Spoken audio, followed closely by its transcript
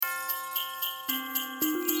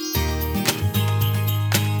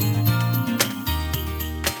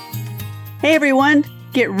Hey everyone,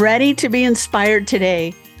 get ready to be inspired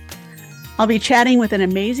today. I'll be chatting with an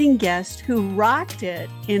amazing guest who rocked it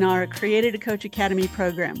in our Created to Coach Academy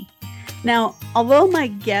program. Now, although my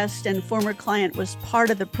guest and former client was part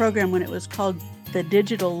of the program when it was called the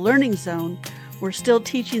Digital Learning Zone, we're still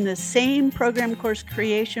teaching the same program course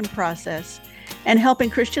creation process and helping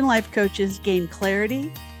Christian life coaches gain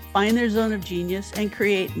clarity, find their zone of genius, and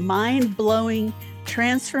create mind-blowing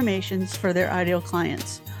transformations for their ideal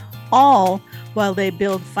clients, all while they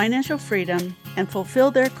build financial freedom and fulfill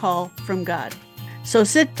their call from God. So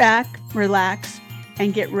sit back, relax,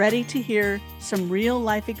 and get ready to hear some real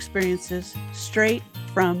life experiences straight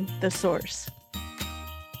from the source.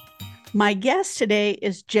 My guest today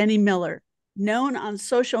is Jenny Miller, known on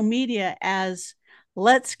social media as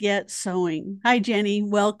Let's Get Sewing. Hi, Jenny.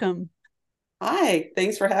 Welcome. Hi,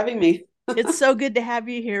 thanks for having me. It's so good to have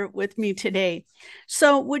you here with me today.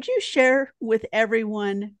 So, would you share with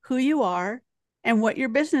everyone who you are and what your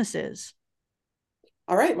business is?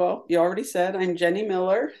 All right, well, you already said I'm Jenny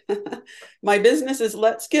Miller. My business is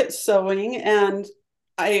Let's Get Sewing, and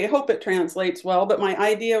I hope it translates well, but my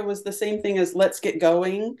idea was the same thing as Let's Get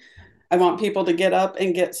Going. I want people to get up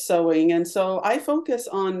and get sewing. And so I focus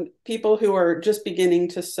on people who are just beginning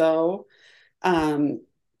to sew, um,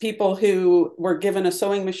 people who were given a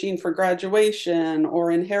sewing machine for graduation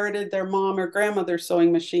or inherited their mom or grandmother's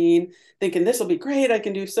sewing machine, thinking this will be great. I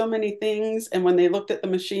can do so many things. And when they looked at the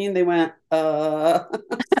machine, they went,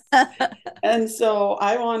 And so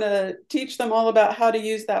I want to teach them all about how to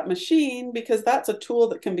use that machine because that's a tool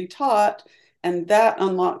that can be taught and that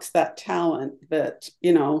unlocks that talent that,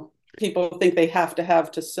 people think they have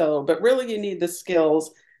to sew, but really you need the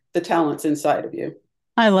skills, the talents inside of you.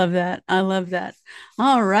 I love that. I love that.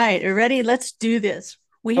 All right. Are you ready? Let's do this.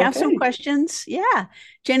 We have some Okay. questions. Yeah.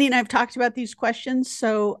 Jenny and I have talked about these questions.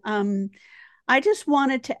 So I just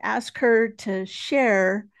wanted to ask her to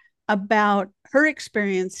share about her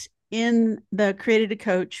experience in the Created to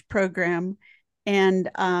Coach program and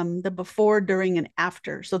the before, during, and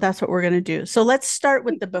after. So that's what we're going to do. So let's start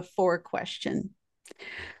with the before question.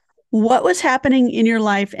 What was happening in your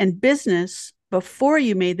life and business before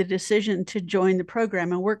you made the decision to join the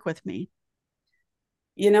program and work with me?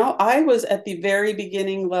 I was at the very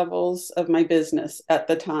beginning levels of my business at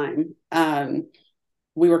the time.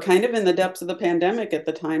 We were kind of in the depths of the pandemic at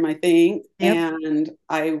the time, I think, Yep. and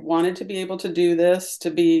I wanted to be able to do this,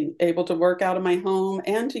 to be able to work out of my home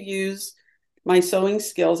and to use my sewing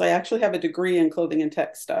skills. I actually have a degree in clothing and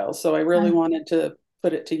textiles, so I really I wanted to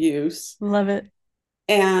put it to use. love it.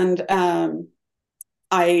 And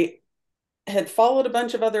I had followed a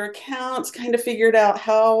bunch of other accounts, kind of figured out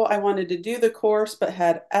how I wanted to do the course, but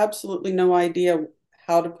had absolutely no idea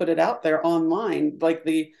how to put it out there online, like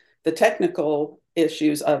the technical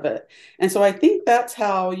issues of it. And so I think that's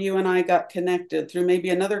how you and I got connected through maybe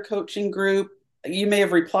another coaching group. You may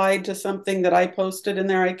have replied to something that I posted in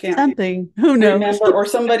there. I can't Something. Who knows? remember. Or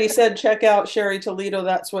somebody said, check out Sherry Toledo.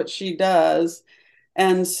 That's what she does.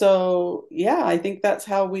 And so, yeah, I think that's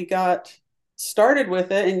how we got started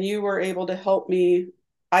with it. And you were able to help me.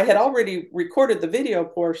 I had already recorded the video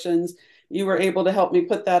portions. You were able to help me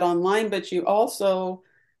put that online, but you also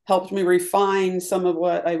helped me refine some of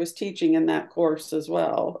what I was teaching in that course as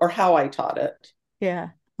well, or how I taught it. Yeah,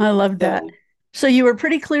 I love that. So So you were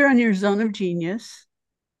pretty clear on your zone of genius.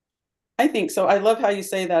 I think so. I love how you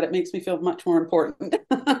say that. It makes me feel much more important.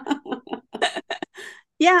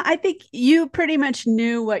 Yeah, I think you pretty much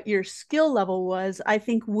knew what your skill level was. I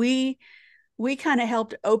think we kind of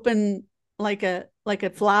helped open like a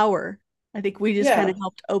flower. I think we just kind Yeah, of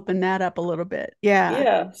helped open that up a little bit. Yeah.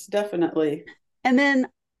 yes, definitely. And then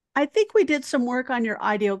I think we did some work on your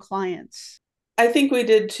ideal clients. I think we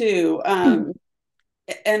did too.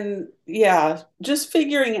 And yeah, just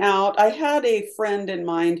figuring out, I had a friend in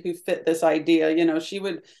mind who fit this idea. She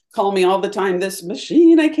would call me all the time, this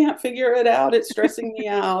machine, I can't figure it out. It's stressing me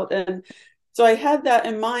out. And so I had that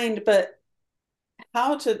in mind, but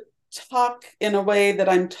how to talk in a way that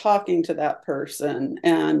I'm talking to that person.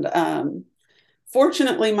 And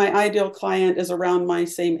fortunately, my ideal client is around my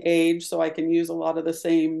same age, so I can use a lot of the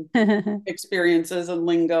same experiences and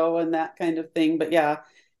lingo and that kind of thing. But yeah,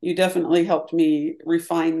 you definitely helped me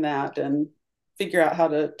refine that and figure out how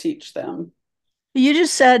to teach them. You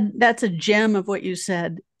just said that's a gem of what you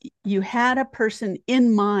said. You had a person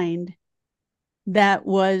in mind that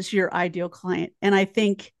was your ideal client. And I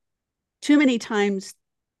think too many times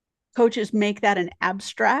coaches make that an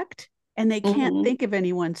abstract and they can't Mm-hmm. think of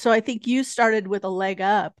anyone. So I think you started with a leg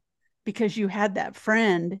up because you had that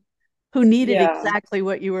friend who needed Yeah, exactly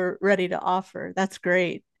what you were ready to offer. That's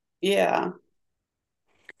great. yeah.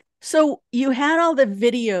 So you had all the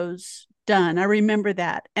videos done. I remember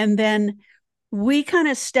that. And then we kind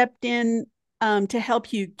of stepped in to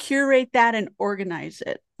help you curate that and organize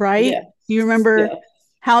it, right? Yes. You remember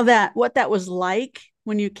Yes. what that was like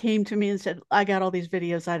when you came to me and said, I got all these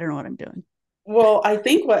videos. I don't know what I'm doing. Well, I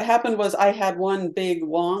think what happened was I had one big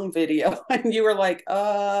long video and you were like,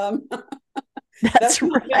 That's that's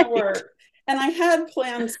not going to right. work. And I had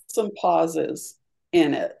planned some pauses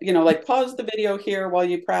in it, like pause the video here while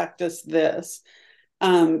you practice this.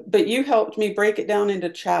 But you helped me break it down into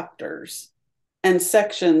chapters and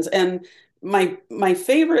sections. And my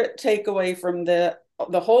favorite takeaway from the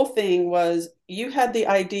whole thing was you had the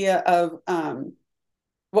idea of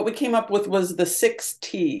what we came up with was the 6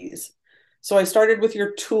 T's. So I started with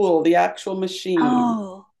your tool, the actual machine,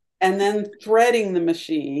 Oh, and then threading the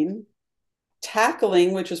machine,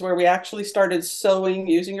 tackling, which is where we actually started sewing,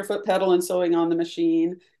 using your foot pedal and sewing on the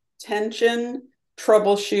machine, tension,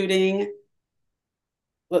 troubleshooting.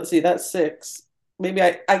 Let's see, that's 6. Maybe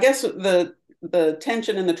I guess the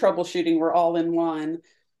tension and the troubleshooting were all in one.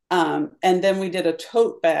 And then we did a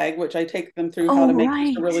tote bag, which I take them through how oh, to make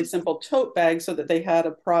just a right. really simple tote bag so that they had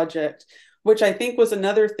a project, which I think was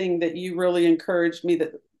another thing that you really encouraged me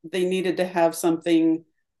that they needed to have something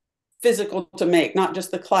physical to make, not just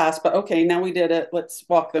the class, but okay, now we did it. Let's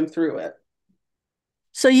walk them through it.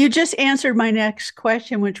 So you just answered my next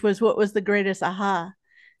question, which was what was the greatest aha?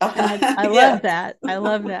 And I love Yes, that. I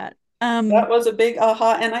love that. that was a big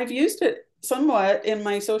aha. And I've used it somewhat in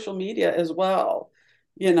my social media as well.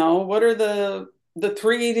 What are the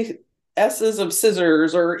 3 S's of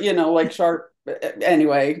scissors or, like sharp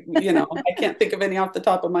anyway, I can't think of any off the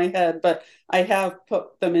top of my head, but I have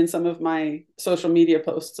put them in some of my social media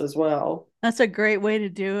posts as well. That's a great way to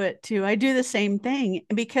do it too. I do the same thing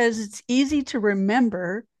because it's easy to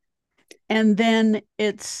remember and then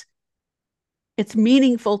it's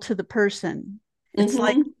meaningful to the person. It's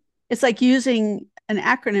like Hmm. it's like using an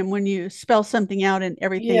acronym when you spell something out and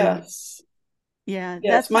everything. Yes. Yeah,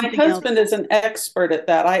 Yes, that's my something else. husband is an expert at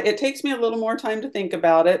that. It takes me a little more time to think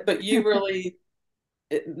about it, but you really,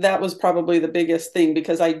 that was probably the biggest thing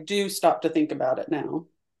because I do stop to think about it now.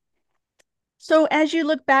 So as you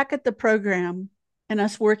look back at the program and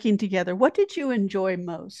us working together, what did you enjoy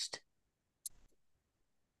most?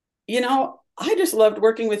 I just loved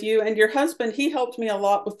working with you and your husband. He helped me a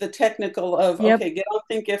lot with the technical of, Yep. okay, get on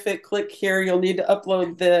Thinkific, click here, you'll need to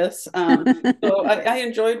upload this. So I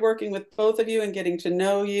enjoyed working with both of you and getting to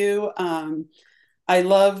know you. I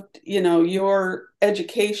loved, your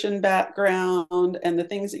education background and the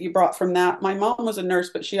things that you brought from that. My mom was a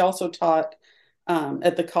nurse, but she also taught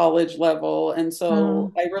at the college level, and so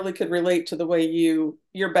Oh, I really could relate to the way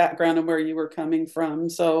your background and where you were coming from.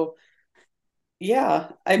 So yeah,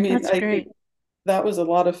 I mean, that's I think great. that was a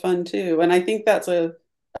lot of fun too, and I think that's a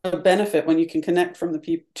benefit when you can connect from the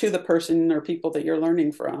people to the person or people that you're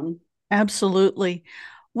learning from. Absolutely.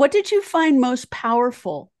 What did you find most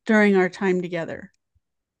powerful during our time together?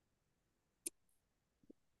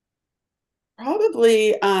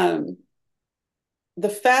 Probably the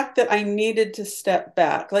fact that I needed to step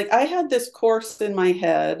back. Like I had this course in my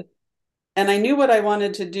head and I knew what I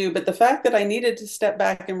wanted to do, but the fact that I needed to step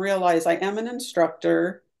back and realize I am an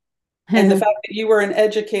instructor and the fact that you were an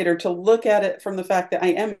educator to look at it from the fact that I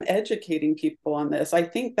am educating people on this, I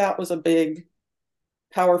think that was a big,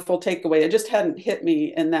 powerful takeaway. It just hadn't hit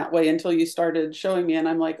me in that way until you started showing me. And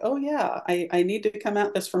I'm like, oh, yeah, I need to come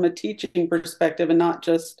at this from a teaching perspective and not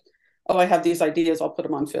just, oh, I have these ideas, I'll put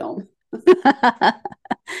them on film.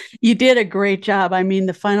 You did a great job. I mean,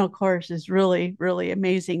 the final course is really, really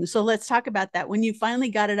amazing. So let's talk about that. When you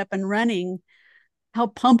finally got it up and running, how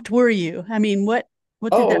pumped were you? I mean, what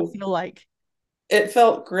did that Oh, feel like? it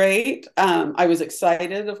felt great. I was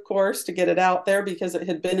excited, of course, to get it out there because it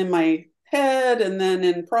had been in my head and then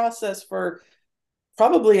in process for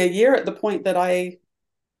probably a year at the point that I,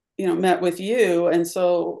 met with you. And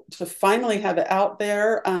so to finally have it out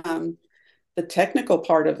there, the technical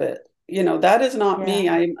part of it, that is not me.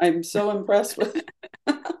 Yeah. I'm so impressed with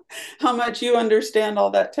how much you understand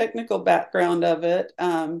all that technical background of it.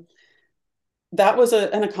 That was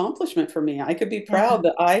an accomplishment for me. I could be Yeah. proud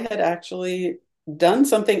that I had actually done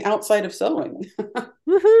something outside of sewing.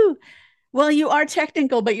 Woohoo. Well, you are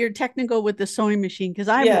technical, but you're technical with the sewing machine because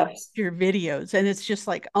I've watched Yes. your videos and it's just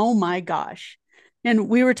like, oh my gosh. And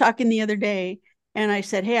we were talking the other day and I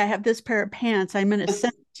said, hey, I have this pair of pants. I'm going to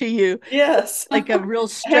send it to you. Yes. Like a real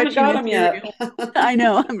I haven't stretchy got them yet. material. I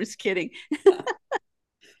know, I'm just kidding.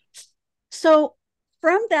 So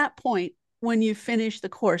from that point, when you finish the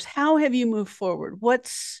course, how have you moved forward? What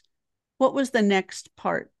was the next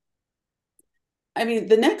part? I mean,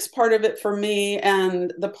 the next part of it for me,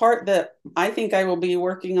 and the part that I think I will be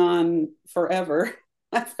working on forever,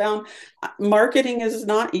 I found marketing is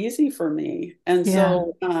not easy for me. And Yeah.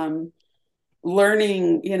 so,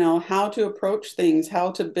 learning, how to approach things,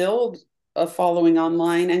 how to build a following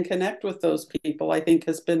online and connect with those people, I think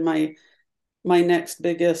has been my next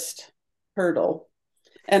biggest hurdle.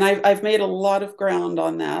 And I've made a lot of ground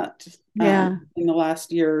on that Yeah. in the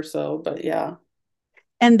last year or so. But yeah.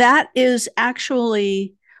 And that is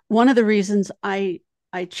actually one of the reasons I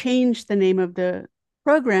changed the name of the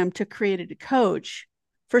program to Created to Coach.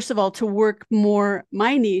 First of all, to work more,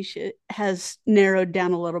 my niche has narrowed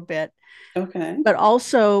down a little bit, Okay. but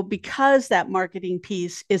also because that marketing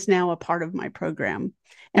piece is now a part of my program.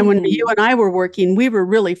 And when you Hmm. and I were working, we were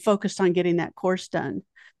really focused on getting that course done.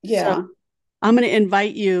 So Yeah. I'm going to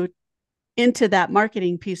invite you into that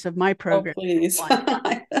marketing piece of my Oh, program. please. Like,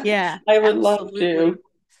 I yeah, would love absolutely. to.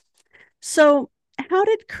 So, how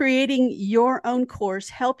did creating your own course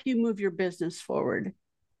help you move your business forward?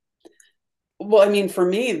 Well, I mean, for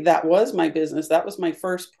me, that was my business. That was my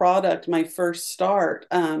first product, my first start.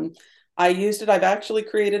 I used it. I've actually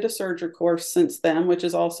created a Serger course since then, which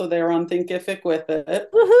is also there on Thinkific with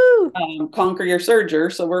it. Woohoo! Conquer your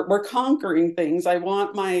Serger. So we're conquering things. I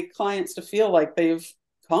want my clients to feel like they've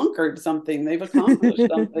conquered something, they've accomplished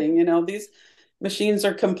something. These machines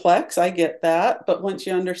are complex. I get that, but once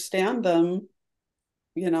you understand them,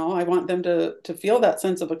 I want them to feel that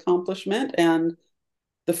sense of accomplishment and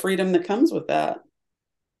the freedom that comes with that.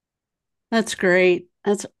 That's great.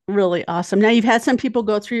 That's really awesome. Now you've had some people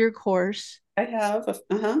go through your course. I have.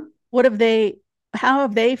 Uh-huh. What have they, how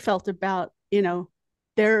have they felt about,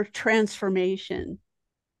 their transformation?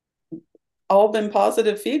 All been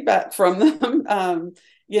positive feedback from them.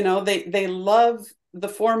 They love the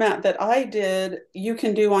format that I did. You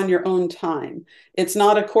can do on your own time. It's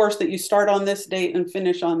not a course that you start on this date and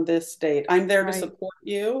finish on this date. I'm there to Right. support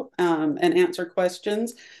you and answer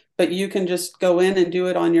questions, but you can just go in and do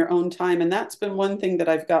it on your own time. And that's been one thing that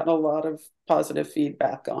I've gotten a lot of positive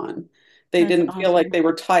feedback on. They That's didn't feel like awesome. they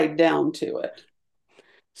were tied down to it.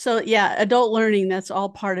 So yeah, adult learning, that's all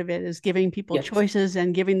part of it is giving people Yes. choices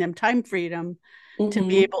and giving them time freedom to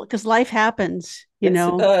be Hmm. able, because life happens, Yes,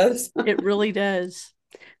 it does. it really does.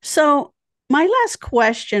 So my last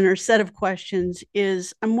question or set of questions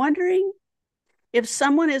is I'm wondering if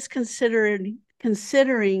someone is considering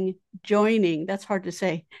joining, that's hard to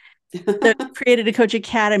say, the Created a Coach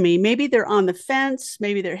Academy, maybe they're on the fence,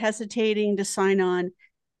 maybe they're hesitating to sign on.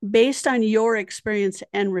 Based on your experience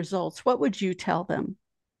and results, what would you tell them?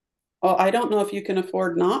 Well, I don't know if you can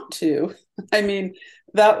afford not to. I mean,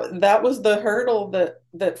 that was the hurdle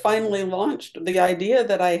that finally launched the idea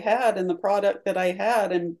that I had and the product that I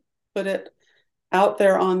had and put it out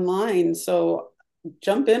there online. So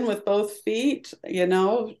jump in with both feet.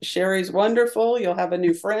 Sherry's wonderful. You'll have a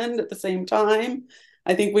new friend at the same time.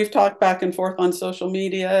 I think we've talked back and forth on social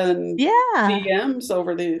media and Yeah, DMs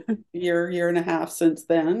over the year and a half since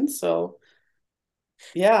then. So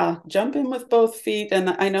yeah, jump in with both feet. And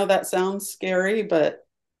I know that sounds scary, but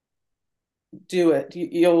do it.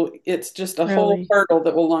 It's just a whole really. hurdle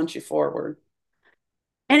that will launch you forward.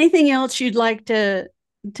 Anything else you'd like to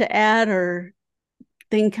add or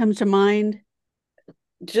thing comes to mind?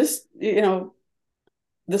 Just,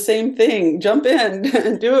 the same thing. Jump in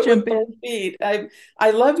and do it with Jump both in. feet.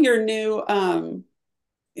 I love your new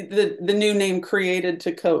the new name Created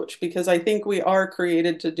to Coach because I think we are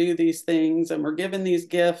created to do these things and we're given these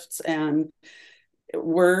gifts and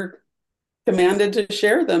we're commanded to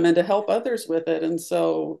share them and to help others with it. And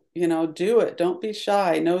so, do it. Don't be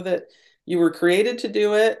shy. Know that you were created to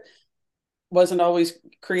do it. Wasn't always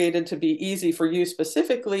created to be easy for you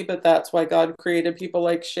specifically, but that's why God created people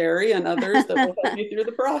like Sherry and others that will help you through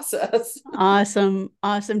the process. Awesome.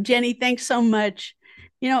 Awesome. Jenny, thanks so much.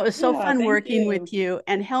 It was so Yeah, fun thank working you. with you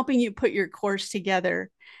and helping you put your course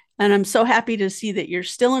together. And I'm so happy to see that you're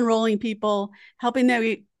still enrolling people, helping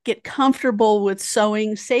them get comfortable with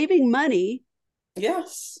sewing, saving money,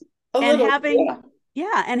 Yes, a and little. having, Yeah.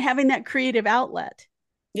 yeah, and having that creative outlet.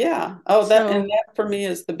 Yeah. Oh, So, that for me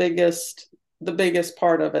is the biggest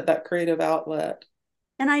part of it, that creative outlet.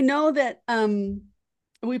 and I know that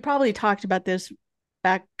we probably talked about this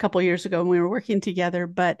back a couple of years ago when we were working together,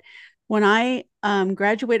 but when I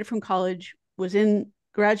graduated from college, was in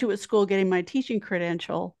graduate school getting my teaching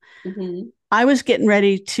credential, Hmm. I was getting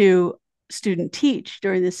ready to student teach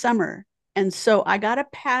during the summer. And so I got a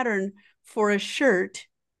pattern for a shirt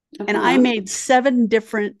and I Uh-huh. made 7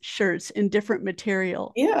 different shirts in different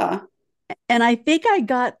material. Yeah. And I think I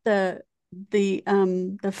got the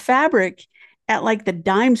fabric at like the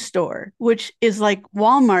dime store, which is like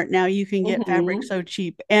Walmart now. You can get fabric so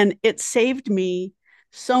cheap. And it saved me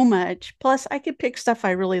so much. Plus, I could pick stuff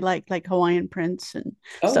I really like Hawaiian prints and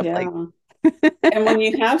stuff like And when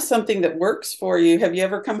you have something that works for you, have you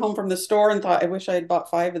ever come home from the store and thought, I wish I had bought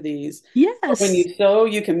 5 of these? But when Yes. you sew,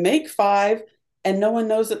 you can make 5 and no one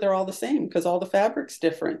knows that they're all the same because all the fabric's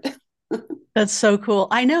different. That's so cool.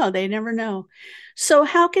 I know, they never know. So,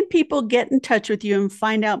 how can people get in touch with you and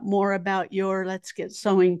find out more about your Let's Get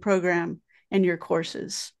Sewing program and your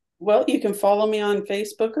courses? Well, you can follow me on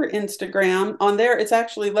Facebook or Instagram. On there, it's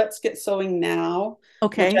actually Let's Get Sewing Now,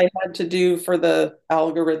 which Okay. I had to do for the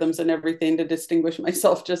algorithms and everything to distinguish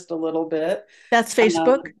myself just a little bit. That's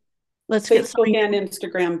Facebook. Um, Let's Get Facebook Sewing and Now.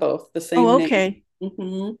 Instagram, both the Oh, same name. okay.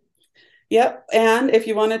 Yep. And if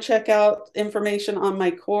you want to check out information on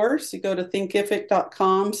my course, you go to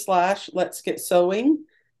thinkific.com/let's get sewing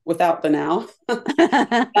without the now.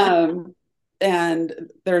 Um, and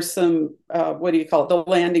there's some, what do you call it? The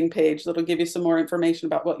landing page that'll give you some more information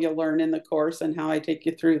about what you'll learn in the course and how I take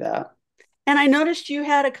you through that. And I noticed you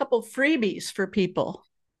had a couple freebies for people.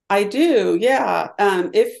 I do, yeah.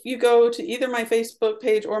 If you go to either my Facebook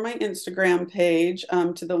page or my Instagram page,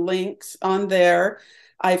 to the links on there,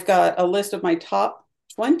 I've got a list of my top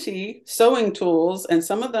 20 sewing tools, and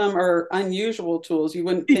some of them are unusual tools you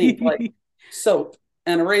wouldn't think, like soap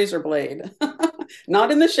and a razor blade.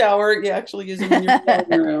 Not in the shower, you actually use them in your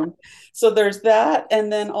sewing room. So there's that.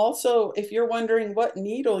 And then also, if you're wondering what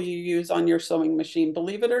needle you use on your sewing machine,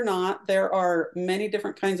 believe it or not, there are many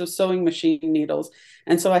different kinds of sewing machine needles.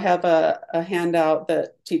 And so I have a handout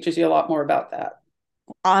that teaches you a lot more about that.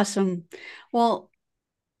 Awesome. Well,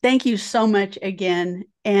 thank you so much again.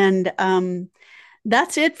 And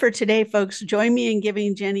that's it for today, folks. Join me in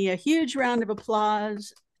giving Jenny a huge round of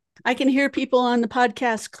applause. I can hear people on the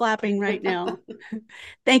podcast clapping right now.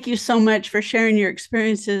 Thank you so much for sharing your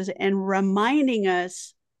experiences and reminding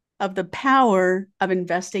us of the power of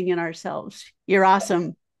investing in ourselves. You're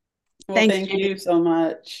awesome. Well, Thanks, thank Jenny. you so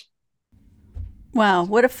much. Wow,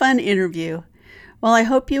 what a fun interview. Well, I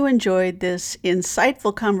hope you enjoyed this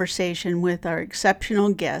insightful conversation with our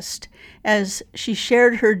exceptional guest as she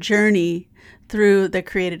shared her journey through the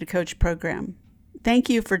Created to Coach program. Thank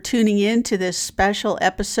you for tuning in to this special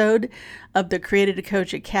episode of the Created to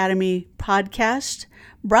Coach Academy podcast,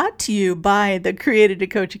 brought to you by the Created to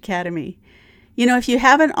Coach Academy. You know, if you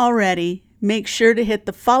haven't already, make sure to hit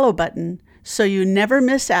the follow button so you never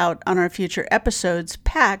miss out on our future episodes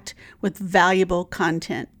packed with valuable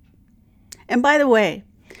content. And by the way,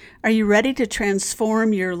 are you ready to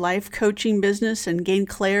transform your life coaching business and gain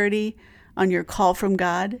clarity on your call from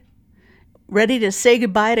God? Ready to say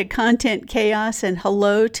goodbye to content chaos and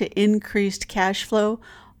hello to increased cash flow,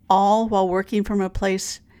 all while working from a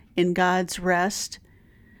place in God's rest?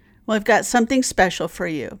 Well, I've got something special for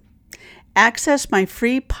you. Access my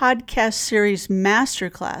free podcast series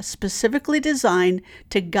masterclass specifically designed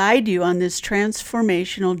to guide you on this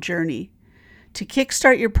transformational journey. To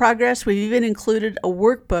kickstart your progress, we've even included a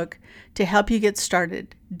workbook to help you get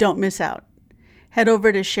started. Don't miss out. Head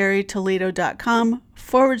over to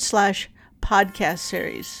sherrytoledo.com/podcast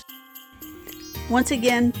series. Once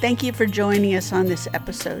again, thank you for joining us on this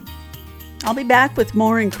episode. I'll be back with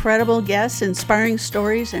more incredible guests, inspiring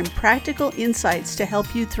stories, and practical insights to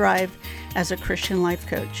help you thrive as a Christian life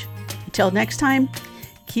coach. Until next time,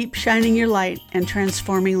 keep shining your light and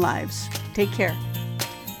transforming lives. Take care.